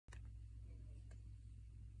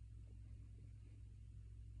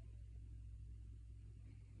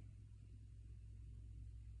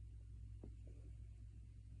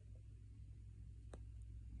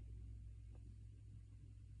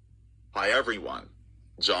Hi everyone.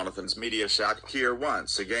 Jonathan's Media Shack here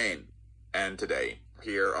once again. And today,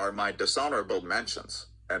 here are my dishonorable mentions,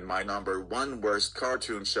 and my number one worst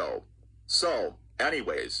cartoon show. So,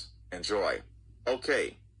 anyways, enjoy.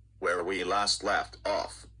 Okay, where we last left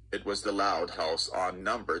off, it was The Loud House on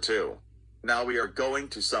number 2. Now we are going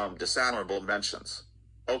to some dishonorable mentions.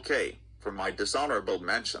 Okay, for my dishonorable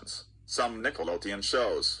mentions, some Nickelodeon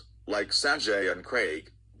shows, like Sanjay and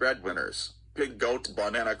Craig, Breadwinners, Pig Goat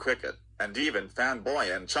Banana Cricket, and even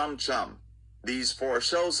Fanboy and Chum Chum. These 4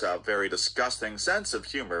 shows have very disgusting sense of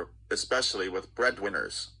humor, especially with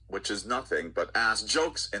Breadwinners, which is nothing but ass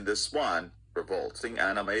jokes in this one, revolting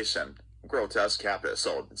animation, grotesque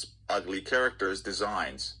episodes, ugly characters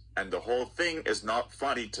designs, and the whole thing is not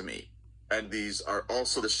funny to me. And these are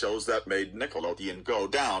also the shows that made Nickelodeon go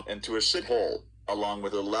down into a shithole, along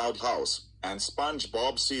with The Loud House, and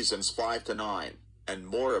SpongeBob seasons 5 to 9, and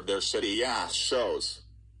more of their shitty ass shows.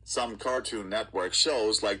 Some Cartoon Network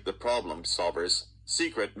shows like The Problem Solvers,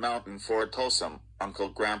 Secret Mountain Fort Tossum, Uncle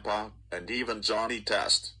Grandpa, and even Johnny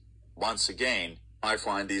Test. Once again, I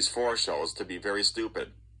find these 4 shows to be very stupid,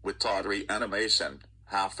 with tawdry animation,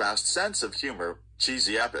 half-assed sense of humor,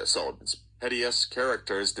 cheesy episodes, hideous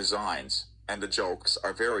characters designs, and the jokes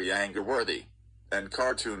are very anger-worthy. And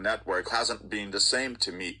Cartoon Network hasn't been the same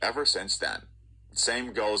to me ever since then.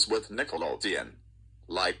 Same goes with Nickelodeon.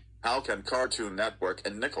 Like, how can Cartoon Network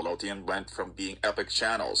and Nickelodeon went from being epic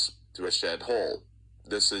channels to a shithole?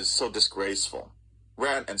 This is so disgraceful.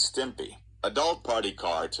 Ren and Stimpy, adult party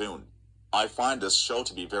cartoon. I find this show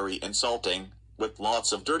to be very insulting, with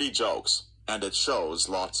lots of dirty jokes, and it shows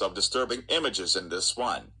lots of disturbing images in this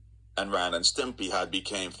one. And Ren and Stimpy had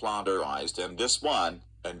became flounderized in this one,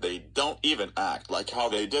 and they don't even act like how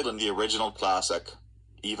they did in the original classic.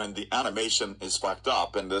 Even the animation is fucked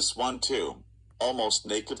up in this one too. Almost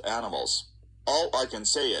naked animals. All I can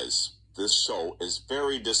say is, this show is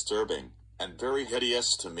very disturbing, and very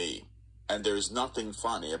hideous to me. And there's nothing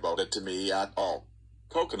funny about it to me at all.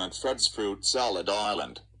 Coconut Fred's Fruit Salad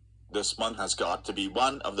Island. This one has got to be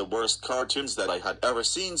one of the worst cartoons that I had ever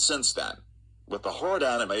seen since then. With the horrid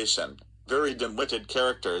animation, very dim-witted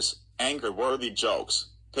characters, anger-worthy jokes,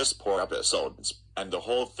 piss-poor episodes, and the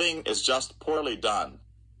whole thing is just poorly done.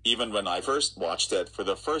 Even when I first watched it for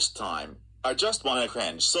the first time, I just wanna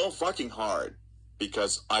cringe so fucking hard.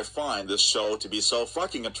 Because I find this show to be so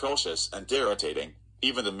fucking atrocious and irritating,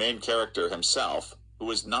 even the main character himself, who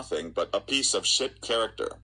is nothing but a piece of shit character.